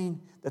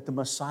sign that the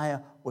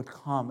Messiah would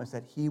come is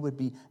that he would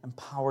be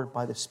empowered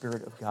by the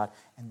Spirit of God.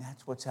 And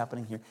that's what's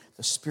happening here.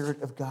 The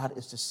Spirit of God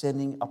is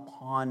descending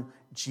upon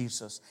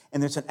Jesus.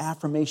 And there's an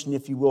affirmation,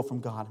 if you will, from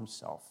God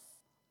himself.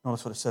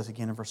 Notice what it says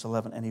again in verse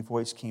 11. "And a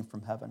voice came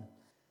from heaven."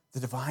 The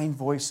divine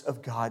voice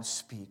of God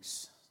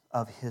speaks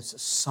of his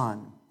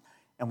Son.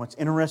 And what's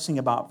interesting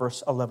about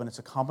verse 11, it's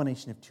a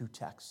combination of two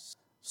texts.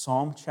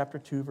 Psalm chapter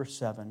 2, verse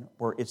 7,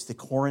 where it's the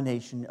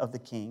coronation of the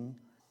king.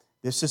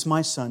 This is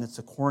my son. It's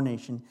a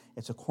coronation.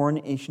 It's a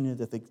coronation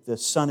that the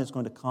son is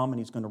going to come and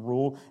he's going to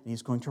rule and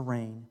he's going to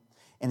reign.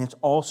 And it's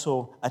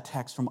also a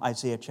text from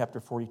Isaiah chapter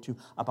 42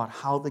 about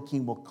how the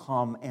king will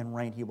come and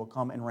reign. He will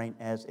come and reign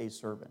as a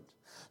servant.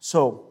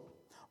 So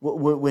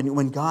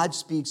when God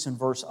speaks in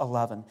verse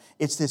 11,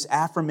 it's this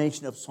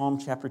affirmation of Psalm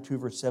chapter 2,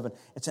 verse 7.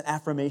 It's an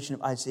affirmation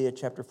of Isaiah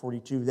chapter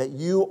 42, that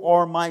you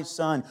are my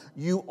son.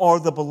 You are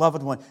the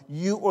beloved one.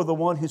 You are the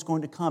one who's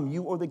going to come.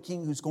 You are the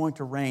king who's going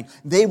to reign.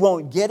 They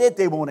won't get it.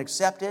 They won't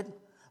accept it.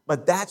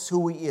 But that's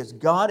who he is.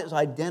 God is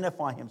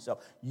identifying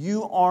himself.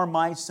 You are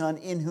my son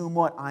in whom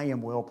what? I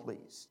am well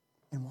pleased.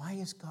 And why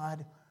is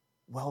God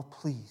well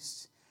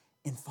pleased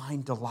and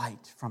find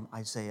delight from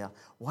Isaiah?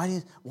 Why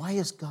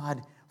is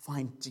God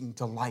finding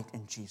delight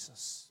in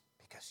Jesus?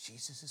 Because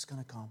Jesus is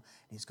going to come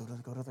and he's going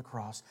to go to the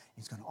cross and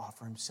he's going to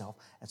offer himself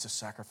as a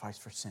sacrifice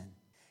for sin.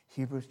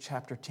 Hebrews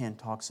chapter 10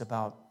 talks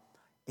about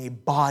a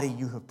body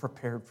you have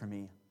prepared for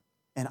me.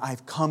 And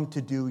I've come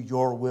to do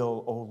your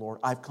will, O Lord.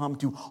 I've come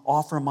to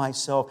offer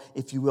myself,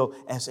 if you will,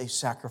 as a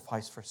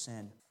sacrifice for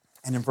sin.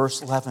 And in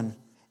verse 11,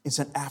 it's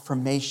an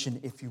affirmation,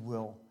 if you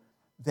will,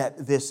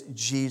 that this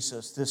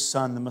Jesus, this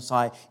Son, the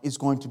Messiah, is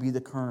going to be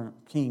the current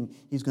king.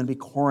 He's going to be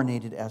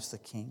coronated as the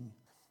king.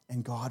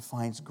 And God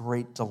finds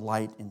great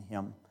delight in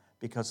him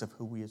because of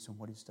who he is and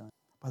what he's done.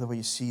 By the way,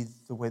 you see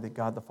the way that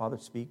God the Father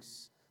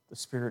speaks, the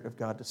Spirit of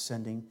God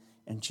descending,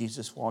 and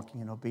Jesus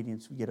walking in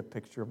obedience. We get a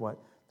picture of what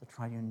the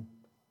triune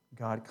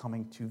God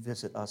coming to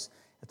visit us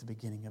at the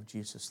beginning of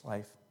Jesus'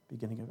 life,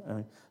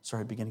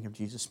 beginning of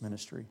Jesus'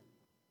 ministry.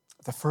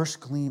 The first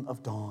gleam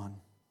of dawn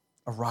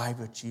arrived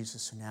with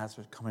Jesus in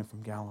Nazareth coming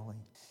from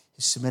Galilee.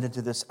 He submitted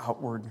to this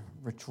outward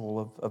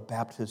ritual of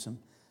baptism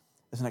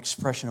as an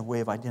expression, a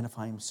way of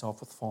identifying himself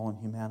with fallen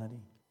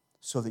humanity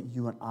so that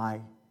you and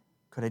I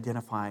could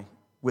identify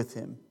with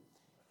him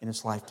in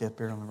his life, death,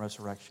 burial, and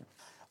resurrection.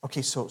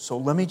 Okay, so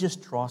let me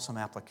just draw some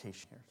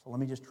application here. So let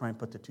me just try and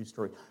put the two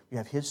stories. You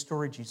have his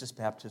story, Jesus'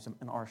 baptism,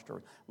 and our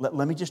story.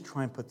 Let me just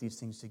try and put these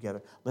things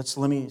together.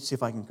 Let me see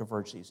if I can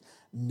converge these.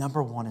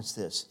 Number one is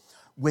this.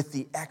 With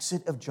the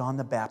exit of John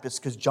the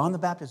Baptist, because John the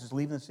Baptist is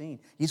leaving the scene.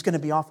 He's going to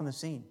be off on the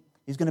scene.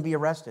 He's going to be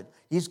arrested.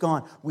 He's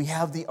gone. We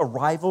have the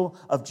arrival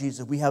of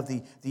Jesus. We have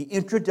the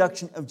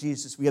introduction of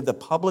Jesus. We have the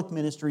public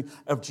ministry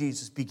of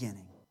Jesus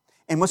beginning.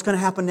 And what's going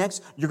to happen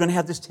next? You're going to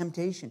have this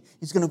temptation.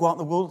 He's going to go out in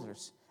the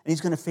wilderness, and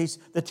he's going to face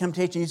the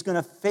temptation. He's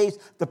going to face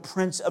the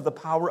prince of the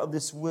power of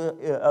this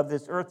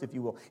earth, if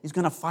you will. He's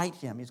going to fight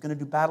him. He's going to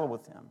do battle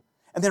with him.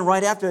 And then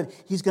right after that,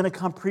 he's going to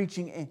come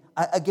preaching,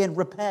 again,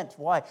 repent.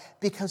 Why?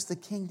 Because the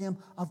kingdom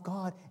of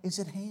God is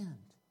at hand.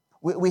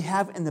 We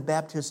have in the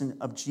baptism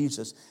of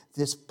Jesus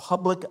this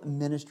public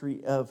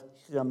ministry of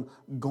him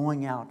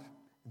going out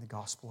in the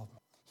gospel of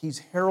God. He's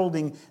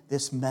heralding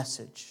this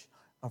message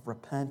of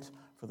repent,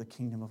 for the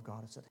kingdom of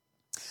God is at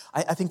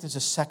hand. I think there's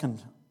a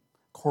second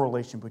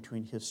correlation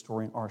between his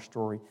story and our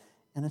story,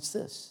 and it's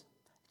this.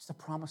 It's the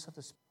promise of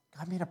this.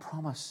 God made a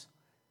promise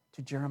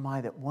to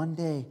Jeremiah that one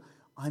day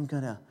I'm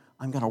going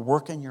to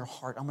work in your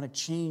heart. I'm going to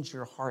change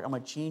your heart. I'm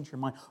going to change your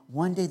mind.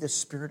 One day the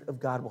Spirit of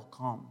God will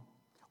come.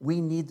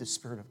 We need the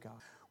Spirit of God.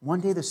 One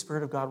day the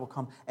Spirit of God will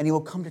come, and he will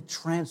come to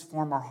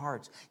transform our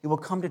hearts. He will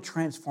come to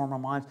transform our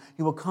minds.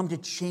 He will come to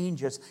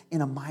change us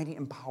in a mighty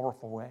and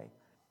powerful way.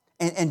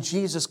 And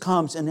Jesus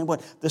comes, and then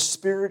what? The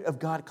Spirit of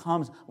God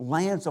comes,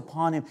 lands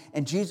upon him,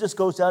 and Jesus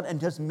goes out and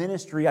does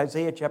ministry,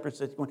 Isaiah chapter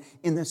 61,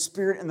 in the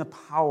spirit and the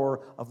power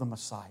of the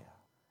Messiah.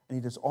 And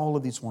he does all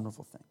of these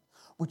wonderful things,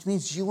 which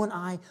means you and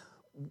I,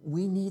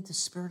 we need the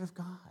Spirit of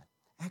God.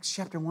 Acts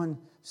chapter 1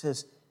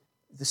 says,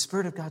 the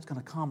Spirit of God's going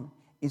to come.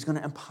 He's going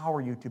to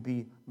empower you to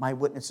be my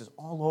witnesses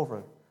all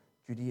over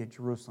Judea,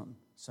 Jerusalem,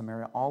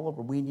 Samaria, all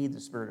over. We need the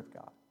Spirit of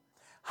God.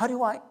 How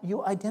do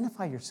you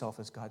identify yourself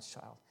as God's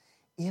child?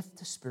 If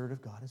the Spirit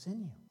of God is in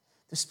you.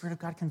 The Spirit of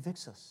God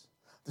convicts us.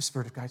 The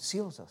Spirit of God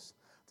seals us.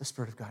 The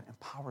Spirit of God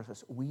empowers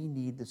us. We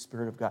need the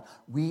Spirit of God.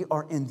 We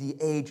are in the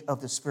age of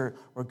the Spirit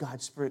where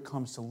God's Spirit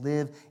comes to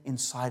live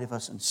inside of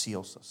us and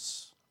seals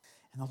us.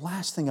 And the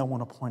last thing I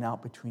want to point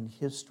out between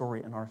his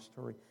story and our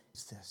story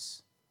is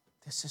this.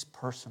 This is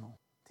personal.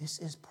 This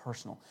is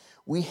personal.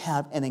 We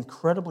have an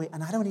incredibly,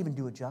 and I don't even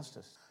do it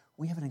justice,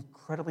 we have an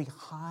incredibly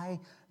high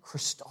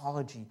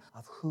Christology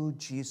of who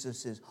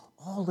Jesus is.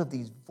 All of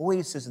these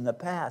voices in the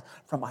past,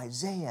 from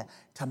Isaiah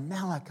to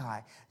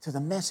Malachi to the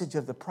message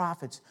of the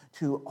prophets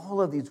to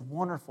all of these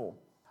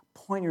wonderful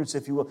pointers,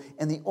 if you will,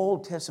 in the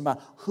Old Testament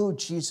about who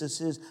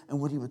Jesus is and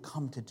what he would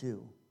come to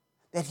do.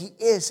 That he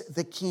is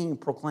the King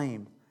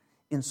proclaimed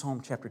in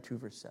Psalm chapter 2,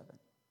 verse 7.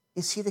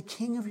 Is he the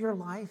King of your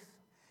life?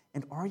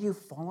 And are you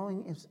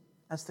following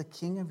as the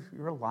King of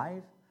your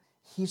life?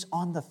 He's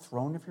on the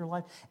throne of your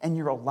life, and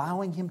you're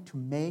allowing him to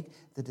make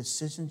the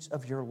decisions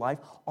of your life.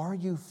 Are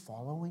you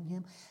following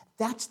him?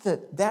 That's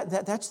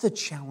the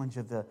challenge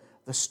of the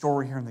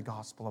story here in the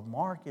Gospel of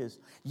Mark is,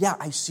 yeah,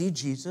 I see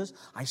Jesus.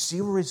 I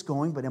see where he's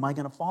going, but am I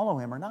going to follow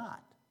him or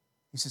not?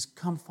 He says,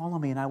 come follow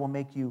me, and I will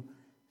make you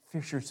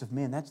fishers of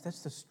men. That's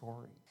the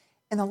story.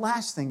 And the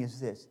last thing is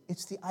this.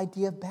 It's the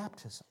idea of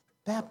baptism.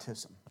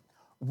 Baptism.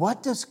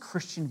 What does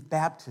Christian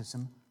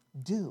baptism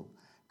do?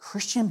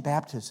 Christian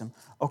baptism,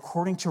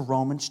 according to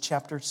Romans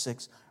chapter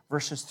 6,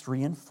 verses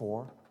 3 and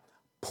 4,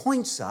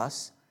 points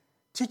us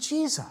to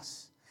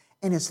Jesus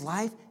in his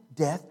life,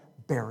 death,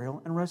 burial,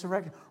 and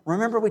resurrection.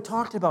 Remember, we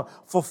talked about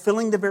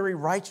fulfilling the very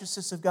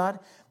righteousness of God.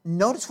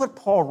 Notice what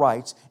Paul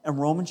writes in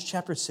Romans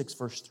chapter 6,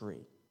 verse 3.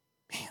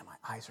 Man,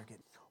 my eyes are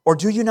getting... Or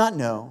do you not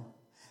know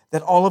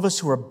that all of us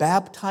who are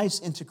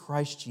baptized into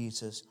Christ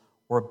Jesus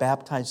were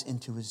baptized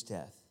into his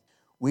death?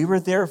 We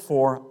were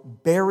therefore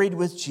buried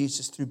with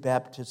Jesus through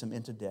baptism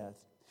into death,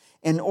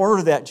 in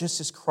order that just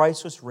as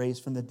Christ was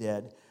raised from the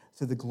dead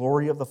through the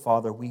glory of the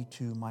Father, we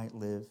too might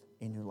live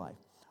a new life.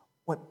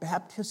 What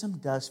baptism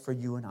does for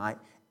you and I,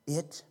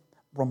 it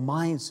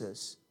reminds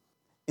us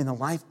in the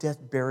life, death,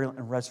 burial,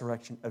 and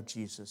resurrection of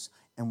Jesus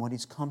and what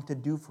he's come to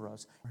do for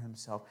us for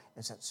himself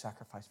as that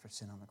sacrifice for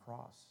sin on the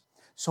cross.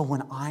 So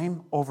when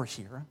I'm over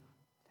here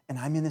and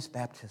I'm in this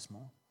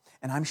baptismal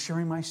and I'm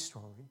sharing my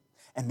story,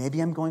 and maybe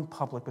I'm going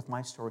public with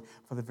my story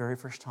for the very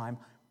first time,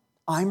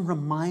 I'm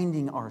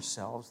reminding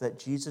ourselves that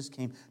Jesus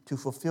came to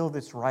fulfill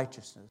this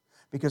righteousness,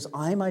 because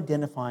I'm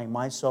identifying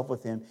myself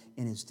with him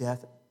in his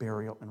death,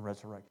 burial, and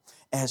resurrection.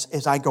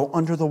 As I go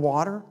under the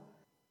water,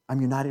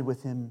 I'm united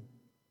with him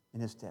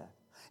in his death.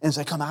 And as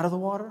I come out of the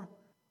water,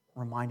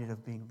 I'm reminded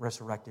of being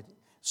resurrected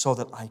so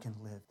that I can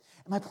live.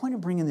 And my point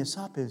of bringing this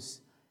up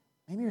is,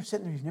 maybe you're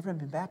sitting there, you've never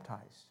been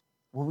baptized.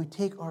 Well, we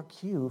take our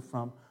cue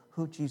from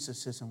who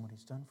Jesus is and what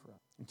he's done for us.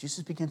 When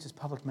Jesus begins his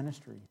public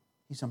ministry,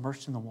 he's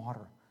immersed in the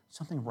water,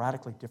 something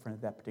radically different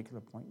at that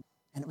particular point.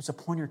 And it was a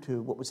pointer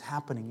to what was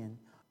happening in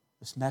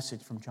this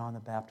message from John the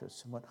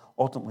Baptist and what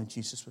ultimately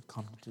Jesus would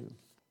come to do.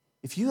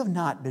 If you have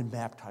not been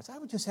baptized, I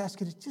would just ask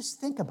you to just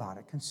think about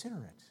it, consider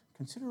it.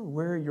 Consider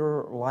where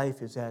your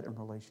life is at in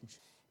relationship.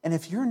 And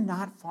if you're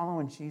not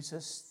following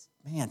Jesus,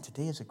 man,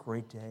 today is a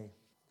great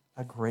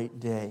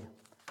day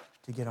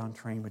to get on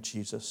train with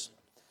Jesus.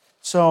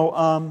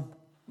 So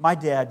my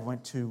dad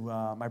went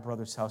to my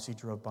brother's house. He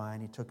drove by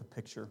and he took a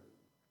picture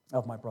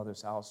of my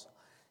brother's house.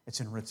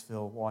 It's in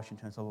Ritzville,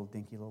 Washington. It's a little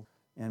dinky little.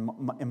 And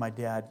my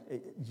dad,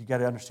 you got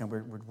to understand,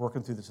 we're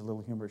working through this a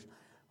little humorous.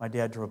 My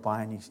dad drove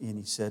by and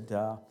he said,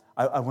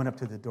 I went up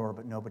to the door,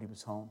 but nobody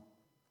was home.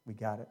 We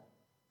got it.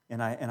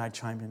 And I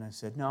chimed in. I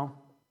said, no,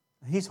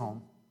 he's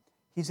home.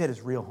 He's at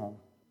his real home.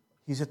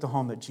 He's at the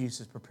home that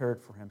Jesus prepared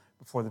for him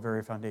before the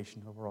very foundation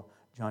of the world,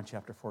 John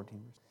chapter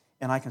 14.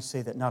 And I can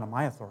say that not on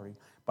my authority,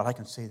 but I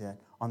can say that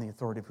on the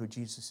authority of who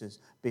Jesus is,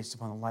 based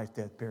upon the life,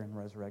 death, burial, and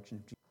resurrection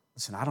of Jesus.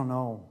 Listen, I don't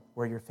know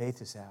where your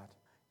faith is at,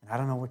 and I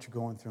don't know what you're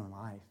going through in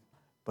life,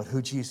 but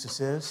who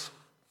Jesus is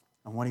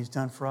and what he's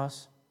done for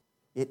us,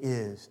 it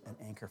is an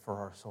anchor for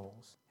our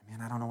souls. And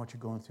man, I don't know what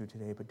you're going through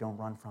today, but don't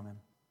run from him.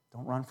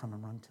 Don't run from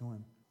him, run to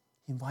him.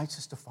 He invites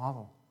us to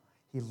follow.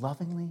 He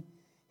lovingly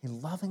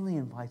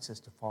invites us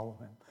to follow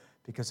him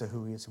because of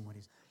who he is and what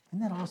he's.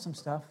 Isn't that awesome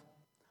stuff?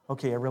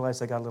 Okay, I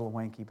realize I got a little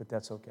wanky, but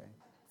that's okay.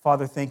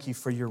 Father, thank you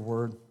for your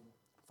word.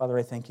 Father,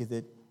 I thank you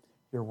that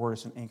your word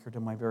is an anchor to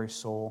my very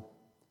soul.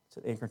 It's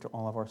an anchor to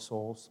all of our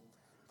souls.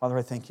 Father,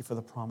 I thank you for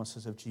the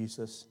promises of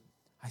Jesus.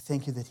 I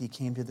thank you that he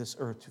came to this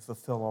earth to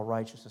fulfill all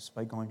righteousness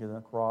by going to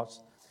the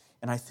cross.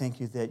 And I thank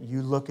you that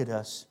you look at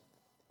us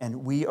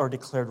and we are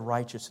declared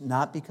righteous,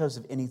 not because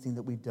of anything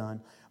that we've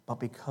done, but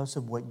because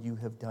of what you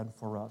have done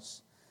for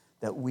us.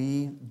 That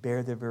we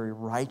bear the very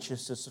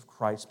righteousness of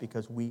Christ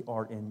because we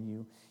are in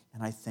you.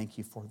 And I thank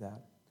you for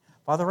that.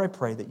 Father, I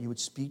pray that you would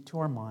speak to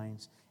our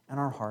minds and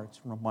our hearts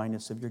and remind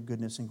us of your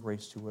goodness and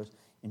grace to us.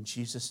 In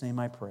Jesus' name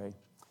I pray.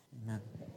 Amen.